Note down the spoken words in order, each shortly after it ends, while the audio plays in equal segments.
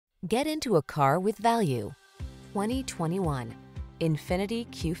Get into a car with value. 2021 INFINITI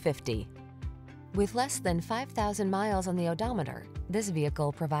Q50. With less than 5,000 miles on the odometer, this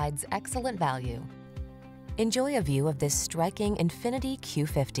vehicle provides excellent value. Enjoy a view of this striking INFINITI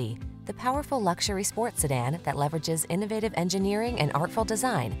Q50, the powerful luxury sports sedan that leverages innovative engineering and artful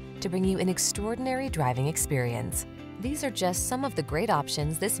design to bring you an extraordinary driving experience. These are just some of the great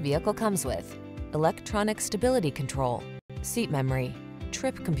options this vehicle comes with: electronic stability control, seat memory,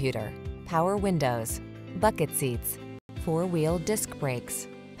 trip computer, power windows, bucket seats, four-wheel disc brakes,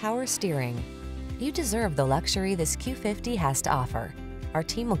 power steering. You deserve the luxury this Q50 has to offer. Our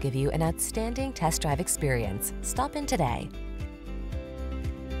team will give you an outstanding test drive experience. Stop in today.